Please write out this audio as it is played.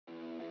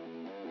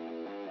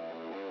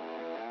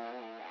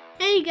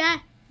Hey guys,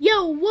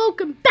 yo,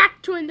 welcome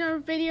back to another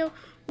video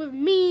with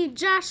me,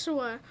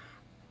 Joshua.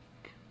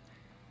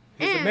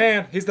 He's the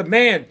man. He's the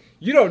man.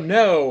 You don't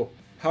know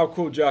how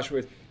cool Joshua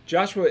is.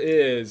 Joshua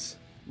is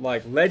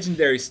like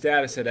legendary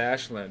status at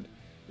Ashland.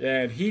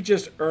 And he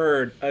just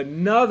earned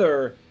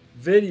another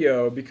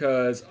video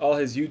because all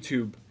his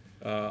YouTube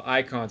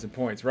icons and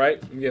points, right?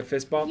 You get a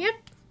fist bump? Yep.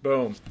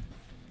 Boom.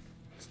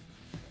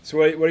 So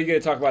what are you going to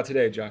talk about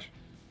today, Josh?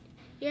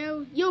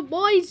 Yo,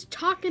 boys,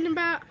 talking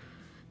about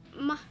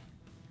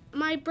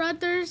my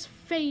brother's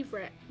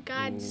favorite,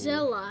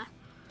 Godzilla. Ooh.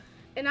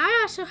 And I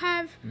also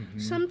have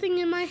something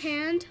in my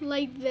hand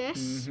like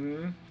this.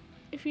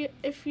 If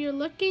you're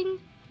looking,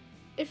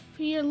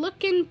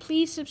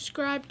 please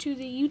subscribe to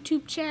the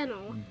YouTube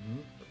channel.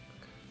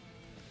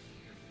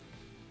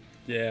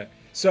 Yeah.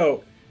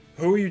 So,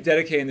 who are you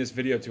dedicating this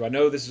video to? I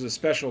know this is a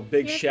special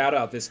big shout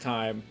out this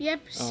time. Yep.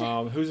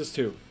 Who's this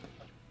to?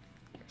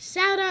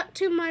 Shout out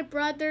to my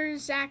brother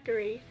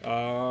Zachary.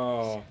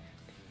 Oh.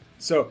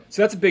 So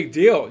that's a big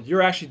deal.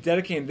 You're actually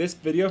dedicating this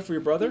video for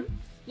your brother?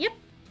 Yep.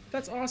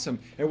 That's awesome.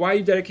 And why are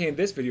you dedicating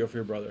this video for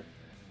your brother?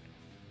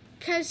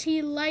 Because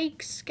he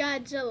likes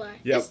Godzilla.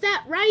 Yep. Is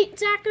that right,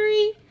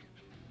 Zachary?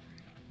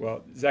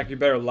 Well, Zach, you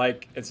better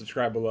like and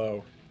subscribe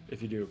below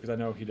if you do, because I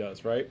know he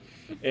does, right?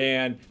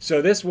 And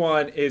so this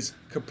one is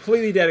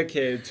completely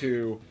dedicated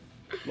to,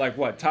 like,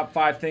 what, top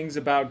 5 things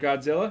about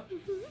Godzilla?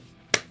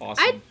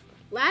 Awesome.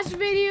 My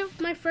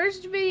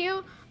first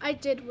video I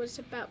did was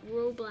about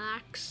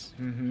Roblox.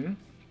 And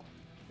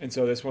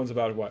so this one's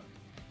about what?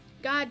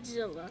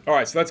 Godzilla. All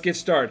right, so let's get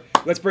started.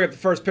 Let's bring up the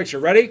first picture.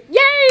 Ready?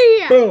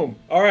 Yay! Boom.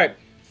 All right,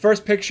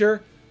 first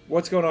picture.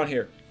 What's going on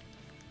here?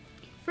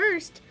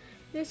 First,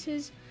 this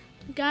is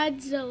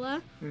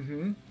Godzilla.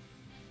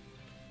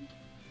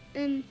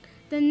 And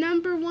the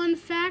 #1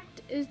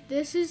 fact is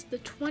this is the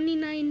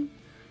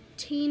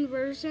 2019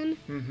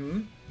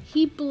 version.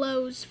 He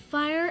blows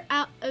fire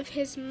out of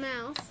his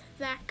mouth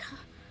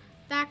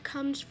that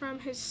comes from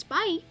his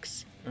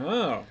spikes.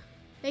 Oh.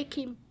 They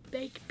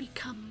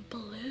become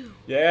blue.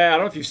 Yeah, I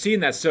don't know if you've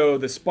seen that. So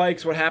the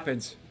spikes, what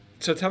happens?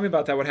 So tell me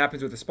about that. What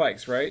happens with the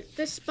spikes, right?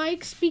 The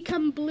spikes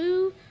become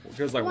blue. It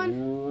goes like...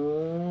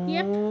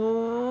 Yep.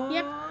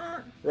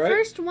 Right?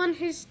 First, when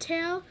his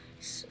tail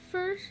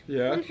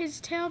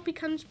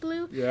becomes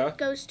blue,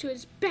 goes to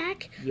his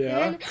back. Yeah.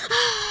 And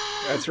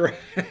That's right.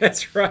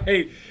 That's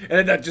right. And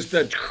then that just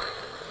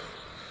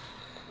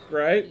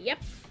right?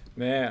 Yep.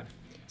 Man.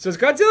 So is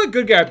Godzilla a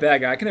good guy or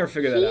bad guy? I can never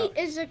figure that out.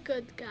 He is a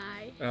good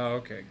guy. Oh,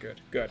 okay.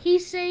 Good. He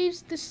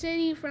saves the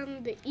city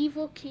from the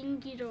evil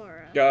King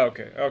Ghidorah. Oh,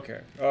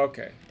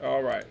 okay.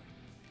 All right.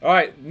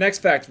 Next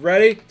fact.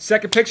 Ready?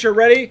 Second picture.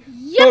 Ready?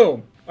 Yep.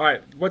 Boom. All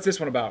right. What's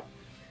this one about?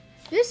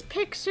 This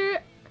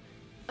picture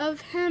of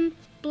him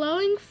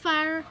blowing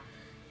fire.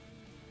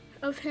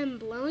 And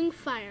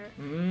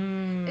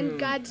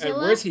Godzilla. And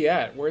where's he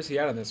at? Where's he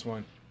at on this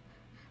one?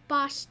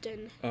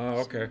 Boston. Oh,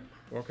 okay.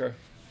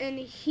 And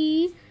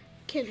he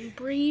can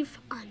breathe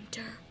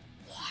underwater.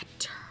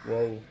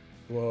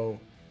 Whoa.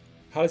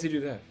 How does he do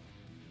that?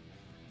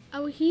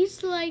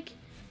 He's like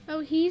a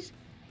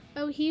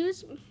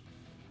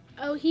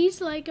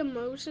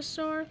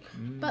mosasaur,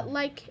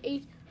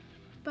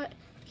 but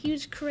he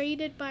was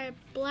created by a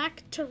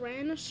black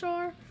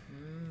tyrannosaur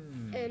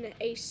and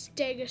a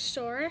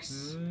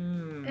stegosaurus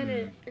and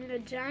a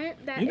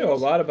giant that a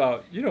lot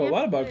about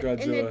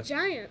Godzilla. And a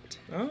giant.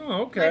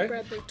 Oh, okay. My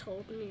brother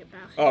told me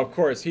about him. Oh, of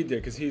course he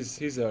did, because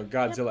he's a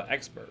Godzilla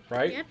expert,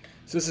 right? Yep.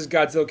 So this is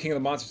Godzilla King of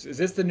the Monsters. Is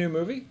this the new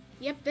movie?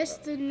 Yep, this is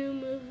the new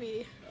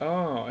movie.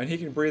 Oh, and he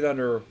can breathe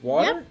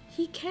underwater? Yep,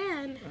 he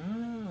can.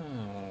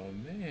 Oh,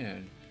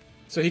 man.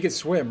 So he can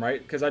swim,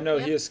 right? Because I know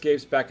he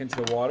escapes back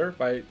into the water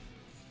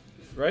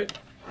right?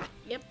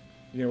 Yep.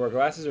 You gonna wear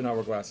glasses or not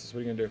wear glasses? What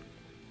are you gonna do?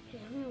 Yeah,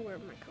 I'm gonna wear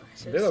my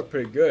glasses. They look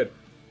pretty good.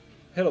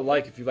 Hit a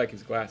like if you like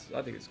his glasses.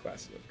 I think his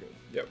glasses look good.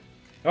 Yep.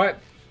 All right,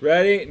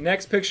 ready?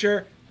 Next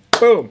picture.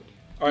 Boom.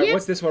 All right,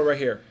 what's this one right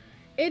here?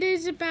 It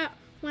is about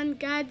when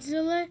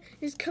Godzilla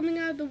is coming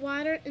out of the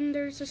water and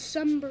there's a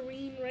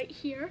submarine right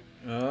here.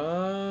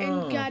 Oh.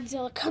 And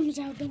Godzilla comes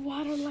out of the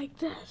water like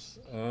this.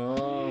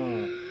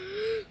 Oh.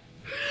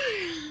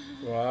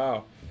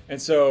 Wow. And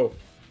so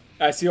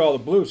I see all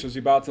the blue. So is he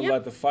about to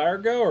let the fire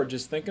go, or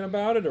just thinking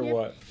about it, or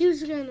what?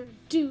 His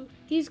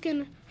head's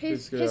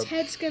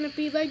gonna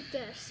be like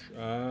this.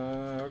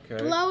 Okay.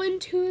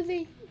 Blowing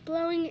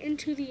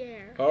into the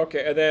air.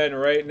 Okay, and then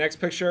next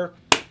picture,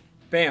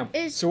 bam.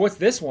 So what's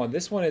this one?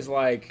 This one is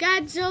like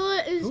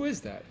Godzilla is. Who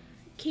is that?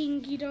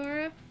 King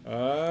Ghidorah.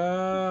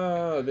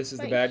 Oh, this is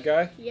the bad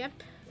guy. Yep.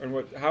 And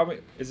what? How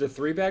many? Is there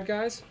 3 bad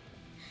guys?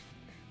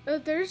 Oh,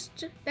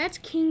 that's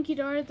King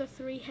Ghidorah, the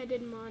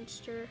 3-headed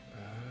monster.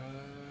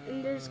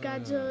 And there's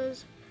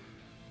Godzilla's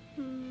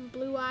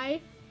blue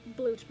eye.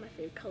 Blue's my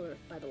favorite color,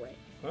 by the way.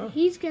 Huh?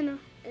 It's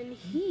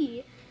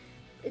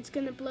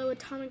gonna blow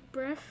atomic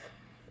breath,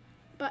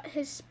 but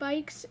his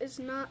spikes is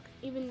not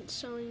even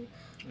showing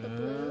the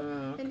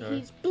blue, and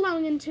he's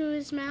blowing into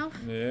his mouth.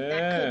 Yeah.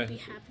 That could be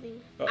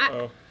happening.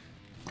 Uh-oh.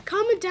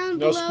 Comment down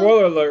below.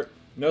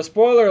 No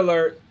spoiler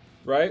alert.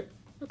 right?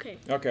 Okay.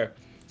 Okay.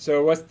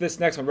 So what's this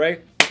next one,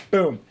 Ray?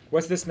 Boom.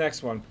 What's this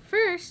next one?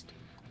 First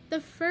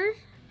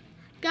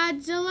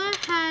Godzilla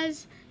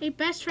has a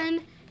best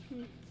friend.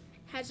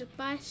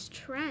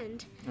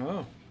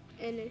 Oh.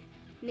 And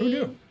Who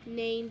knew?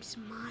 name's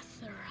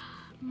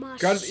Mothra.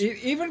 God,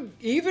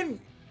 even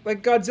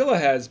like Godzilla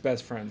has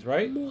best friends,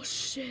 right?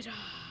 Moshira.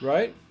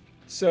 Right?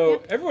 So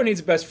Yep. everyone needs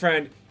a best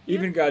friend,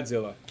 even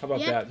Godzilla. How about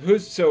that?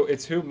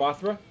 It's who?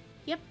 Mothra?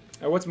 Yep.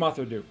 What's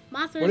Mothra do?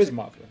 Mothra What is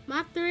Mothra?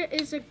 Mothra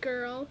is a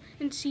girl,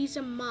 and she's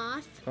a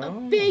moth, a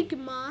Oh. big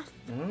moth,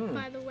 Mm.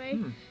 by the way.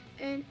 Hmm.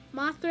 And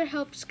Mothra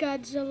helps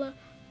Godzilla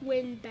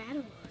win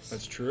battles.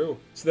 That's true.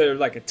 So they're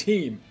like a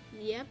team.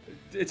 Yep.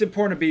 It's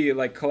important to be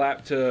like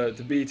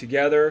to be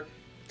together,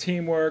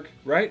 teamwork,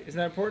 right? Isn't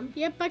that important?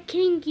 Yep, but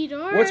King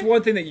Ghidorah... What's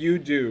one thing that you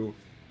do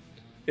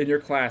in your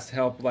class to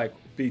help like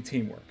be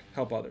teamwork,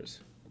 help others?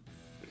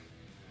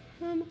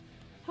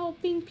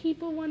 Helping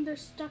people when they're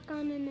stuck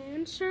on an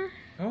answer.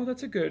 Oh,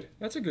 that's a good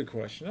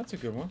question. That's a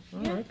good one.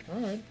 All Yep.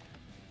 right.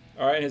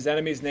 And his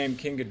enemy's named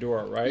King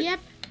Ghidorah, right? Yep.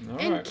 All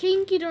and right.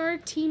 King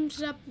Ghidorah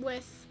teams up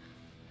with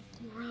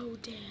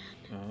Rodan.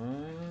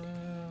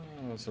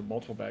 Oh, so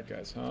multiple bad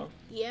guys, huh?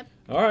 Yep.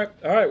 All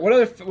right. What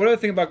other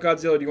thing about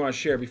Godzilla do you want to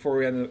share before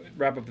we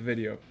wrap up the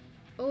video?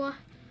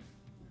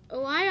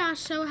 I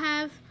also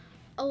have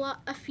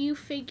a few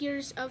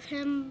figures of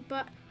him,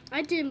 but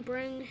I didn't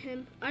bring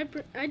him. I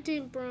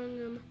didn't bring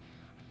him.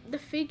 The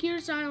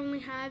figures I only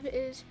have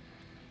is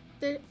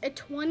a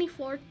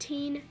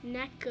 2014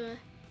 NECA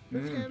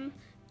with him,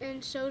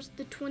 and so's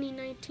the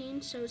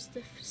 2019. So's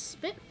the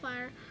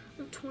Spitfire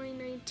of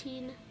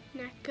 2019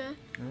 NECA.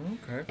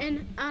 Okay.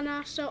 And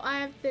also I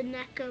have the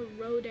NECA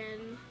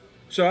Rodan.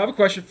 So I have a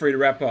question for you to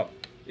wrap up.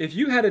 If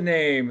you had to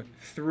name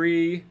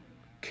 3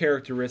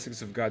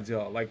 characteristics of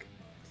Godzilla, like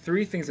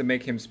 3 things that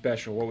make him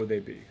special, what would they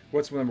be?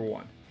 What's number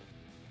 1?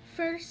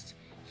 First,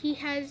 he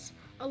has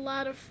a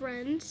lot of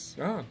friends.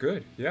 Oh,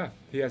 good. Yeah,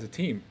 he has a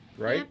team,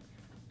 right? Yep.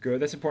 Good.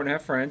 That's important to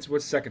have friends.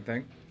 What's the second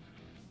thing?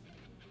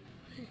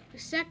 The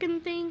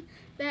second thing,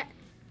 that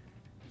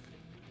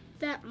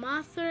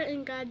Mothra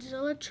and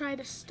Godzilla try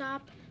to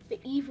stop the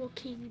evil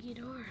King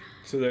Ghidorah.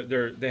 So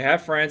they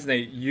have friends and they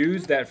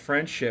use that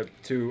friendship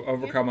to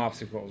overcome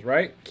obstacles,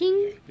 right?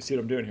 You see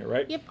what I'm doing here,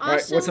 right? Yep. All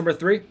right. What's number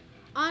 3?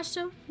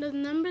 Also, the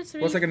number 3.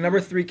 What's like a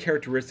number 3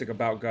 characteristic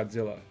about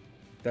Godzilla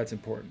that's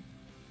important?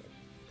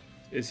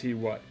 Is he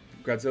what?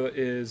 Godzilla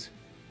is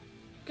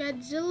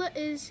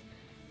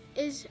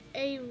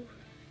a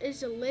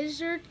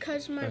lizard,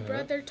 cause my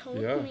brother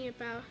told me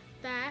about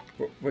that.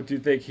 What do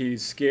you think?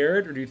 He's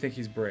scared or do you think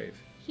he's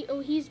brave?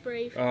 He's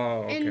brave.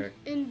 Oh, okay. And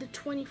in the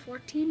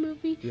 2014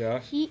 movie,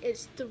 he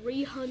is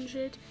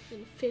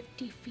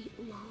 350 feet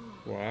long.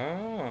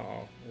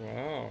 Wow.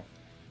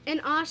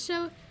 And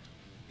also,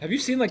 have you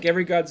seen like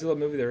every Godzilla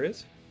movie there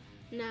is?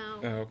 No.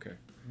 Oh, okay.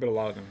 But a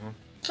lot of them, huh?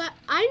 But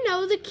I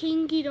know the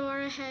King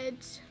Ghidorah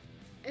heads,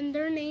 and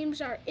their names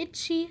are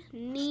Itchy,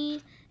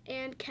 Nee,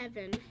 and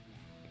Kevin.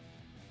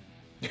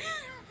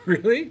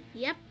 Really?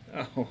 Yep.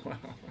 Oh, wow.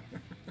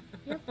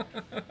 Yep.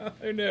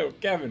 Who knew?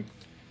 Kevin.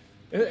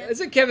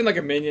 Isn't Kevin like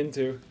a minion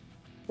too?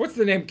 What's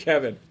the name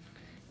Kevin?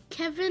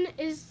 Kevin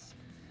is...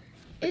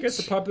 I guess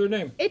a popular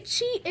name.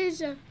 Itchy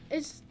is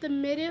the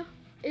middle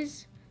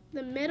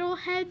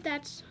head.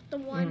 That's the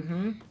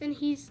one, and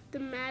he's the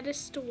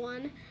maddest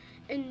one.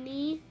 And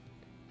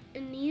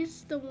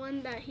Nee's the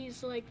one that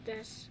he's like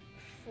this,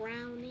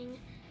 frowning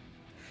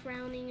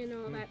and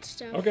all that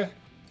stuff. Okay.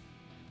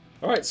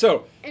 All right.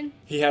 So And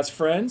he has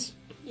friends.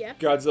 yep.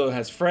 Godzilla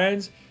has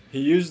friends. He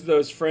uses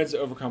those friends to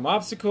overcome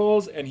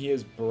obstacles, and he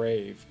is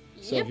brave.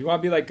 So Yep. if you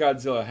want to be like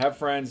Godzilla, have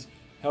friends,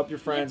 help your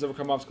friends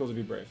overcome obstacles, and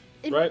be brave.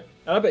 Right?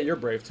 And I bet you're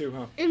brave too,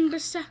 huh? And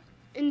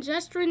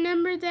just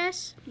remember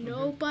this: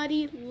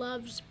 nobody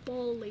loves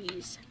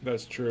bullies.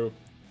 That's true.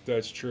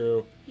 That's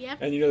true. Yep.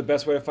 And you know the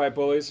best way to fight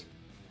bullies?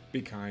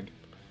 Be kind.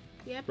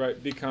 Yep.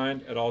 Right? Be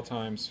kind at all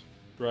times.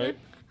 Right? Yep.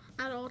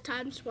 At all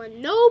times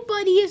when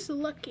nobody is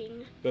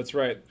looking. That's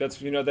right.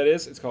 That's, you know what that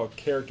is? It's called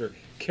character.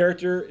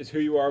 Character is who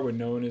you are when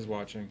no one is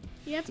watching.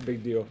 Yep. It's a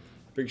big deal.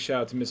 Big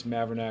shout out to Miss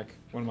Mavernack,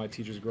 one of my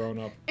teachers growing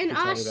up. And who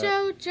taught me that.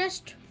 also,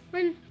 just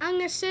when I'm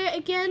gonna say it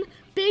again,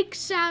 big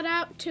shout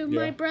out to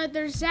my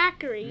brother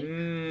Zachary.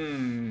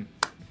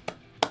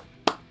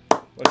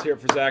 Let's hear it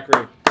for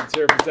Zachary.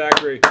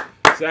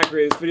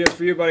 Zachary, this video's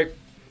for you, buddy.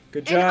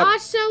 Good job. And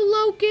also,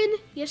 Logan,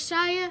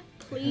 Yeshaya,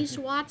 please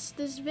watch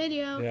this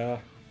video. Yeah.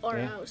 Or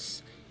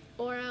else,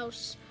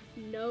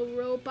 no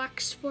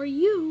Robux for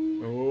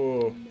you.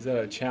 Oh, is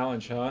that a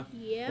challenge, huh?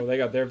 Yep. Well, they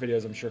got their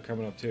videos, I'm sure,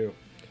 coming up too.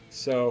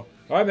 So,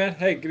 all right, man.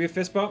 Hey, give me a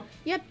fist bump.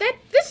 Yep.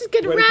 This is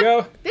gonna Way to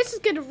go. This is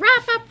gonna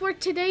wrap up for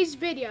today's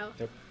video.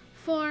 Yep.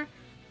 For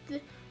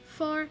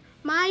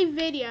my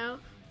video,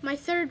 my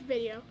third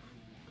video.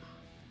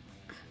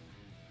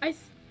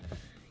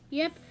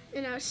 Yep.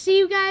 And I'll see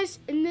you guys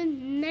in the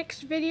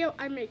next video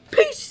I make.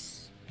 Peace.